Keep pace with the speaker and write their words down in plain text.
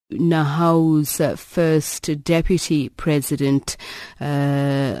NAHAU's first deputy president,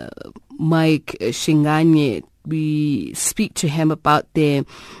 Mike Shinganye. We speak to him about their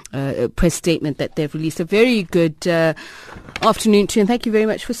press statement that they've released. A very good afternoon to you, and thank you very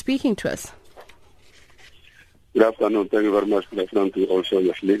much for speaking to us. Good afternoon. Thank you very much. Good afternoon to also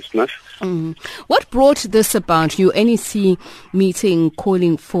your listeners. What brought this about? Your NEC meeting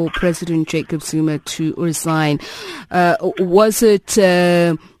calling for President Jacob Zuma to resign. Was it,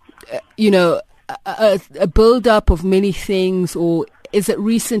 a build-up of many things, or is it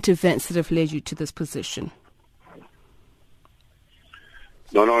recent events that have led you to this position?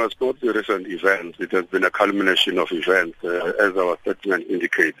 No, it's not the recent events. It has been a culmination of events, as our statement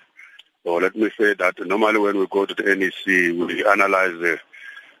indicates. So let me say that normally when we go to the NEC, we analyze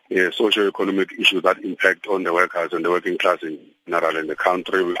the socio-economic issues that impact on the workers and the working class in general in the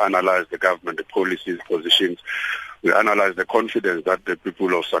country. We analyze the government, the policies, positions. We analyze the confidence that the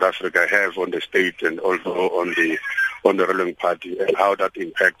people of South Africa have on the state and also on the ruling party, and how that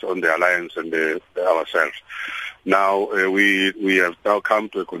impacts on the alliance and ourselves. Now, we have now come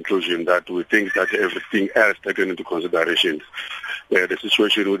to a conclusion that we think that everything else taken into consideration, the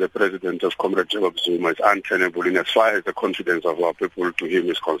situation with the president of Comrade Jacob Zuma is untenable in as far as the confidence of our people to him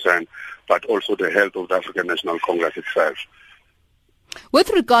is concerned, but also the health of the African National Congress itself.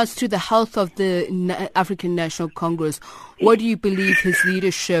 With regards to the health of the African National Congress, what do you believe his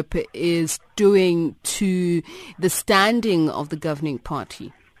leadership is doing to the standing of the governing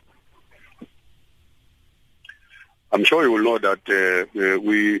party? I'm sure you will know that our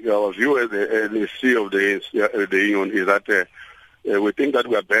view as the NEC of the Union is that we think that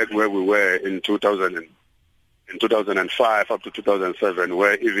we are back where we were in 2005 up to 2007,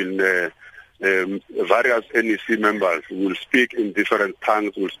 where even various NEC members will speak in different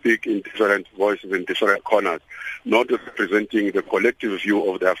tongues, will speak in different voices in different corners, not representing the collective view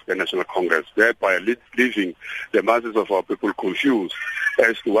of the African National Congress, thereby leaving the masses of our people confused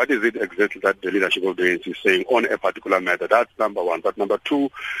as to what is it exactly that the leadership of the ANC is saying on a particular matter. That's number one. But number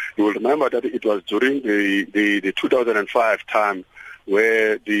two, you will remember that it was during the 2005 time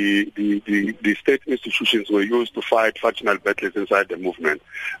where the state institutions were used to fight factional battles inside the movement.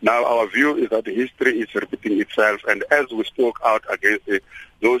 Now our view is that the history is repeating itself, and as we spoke out against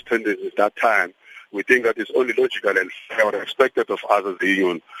those tendencies that time, we think that it's only logical and fair or expected of us as the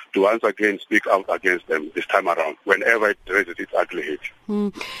union to once again speak out against them this time around, whenever it raises its ugly head.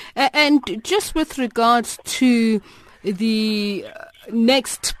 And just with regards to the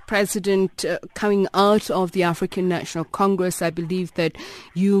next president coming out of the African National Congress, I believe that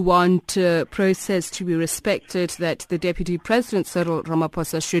you want process to be respected, that the Deputy President, Cyril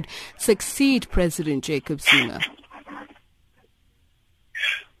Ramaphosa, should succeed President Jacob Zuma.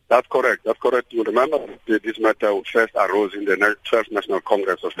 That's correct. You remember that this matter first arose in the 12th National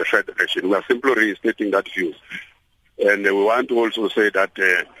Congress of the Federation. We are simply restating that view. And we want to also say that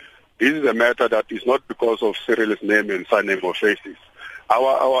this is a matter that is not because of Cyril's name and surname or faces.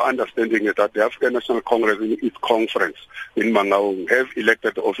 Our understanding is that the African National Congress in its conference in Mangaung have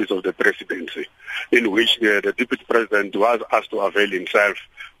elected the office of the presidency, in which the deputy president was asked to avail himself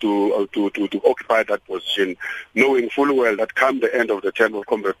to occupy that position, knowing full well that come the end of the term of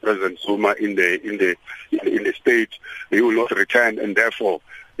Comrade President Zuma in the state, he will not return, and therefore,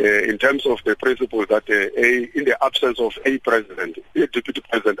 in terms of the principle that in the absence of a president, the deputy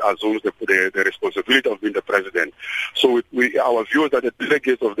president assumes the responsibility of being the president. So our view is that the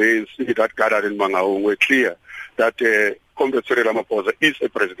delegates of the ANC that gathered in Mangaung were clear that Comrade Cyril Ramaphosa is a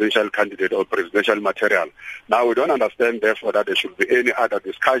presidential candidate or presidential material. Now we don't understand, therefore, that there should be any other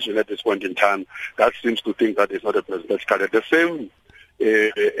discussion at this point in time that seems to think that it's not a presidential candidate. The same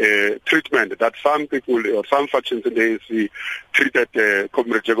treatment that some people or some factions in the ANC treated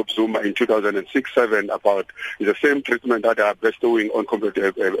Comrade Jacob Zuma in 2006-07 about is the same treatment that they are bestowing on Comrade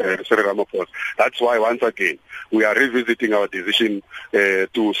Cyril Ramaphosa. That's why, once again, we are revisiting our decision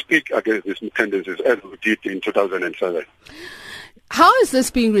to speak against these tendencies as we did in 2007. How is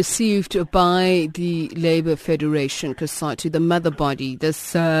this being received by the Labour Federation, COSATU, the mother body,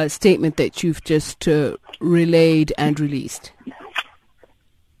 this statement that you've just relayed and released?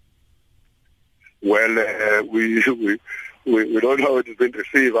 Well, we don't know how it has been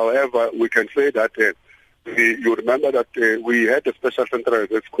received. However, we can say that you remember that we had a special central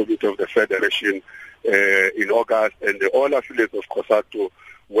reserve committee of the Federation in August, and all affiliates of COSATU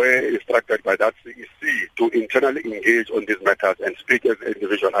were instructed by that CEC to internally engage on these matters and speak as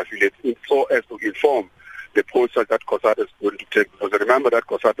individual affiliates so as to inform the process that COSATU is going to take. Because remember that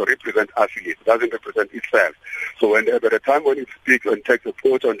COSATU represents affiliates, doesn't represent itself. So by the time when it speaks and takes a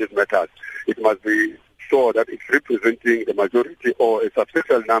approach on these matters, it must be ensure that it's representing the majority or a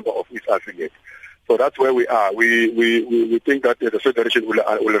substantial number of its affiliates. So that's where we are. We think that the Federation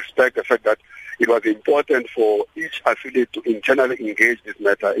will respect the fact that it was important for each affiliate to internally engage this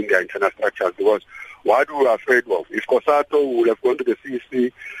matter in their internal structures, because what we are afraid of, if COSATU would have gone to the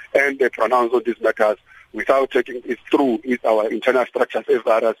CEC and they pronounce on these matters without taking it through our internal structures as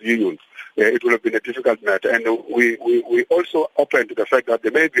far as unions, it would have been a difficult matter. And we also open to the fact that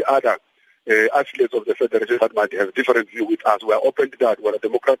there may be other affiliates of the Federation that might have different view with us. We are open to that. We're a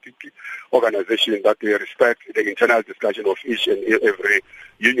democratic organization that we respect the internal discussion of each and every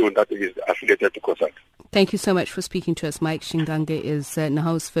union that is affiliated to COSATU. Thank you so much for speaking to us. Mike Shingange is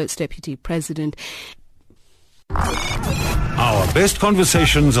NAHAO's first deputy president. Our best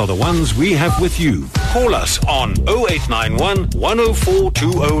conversations are the ones we have with you. Call us on 0891 104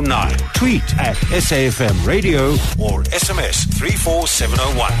 209. Tweet at SAFM Radio or SMS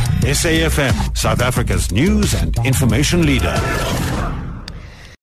 34701. SAFM, South Africa's news and information leader.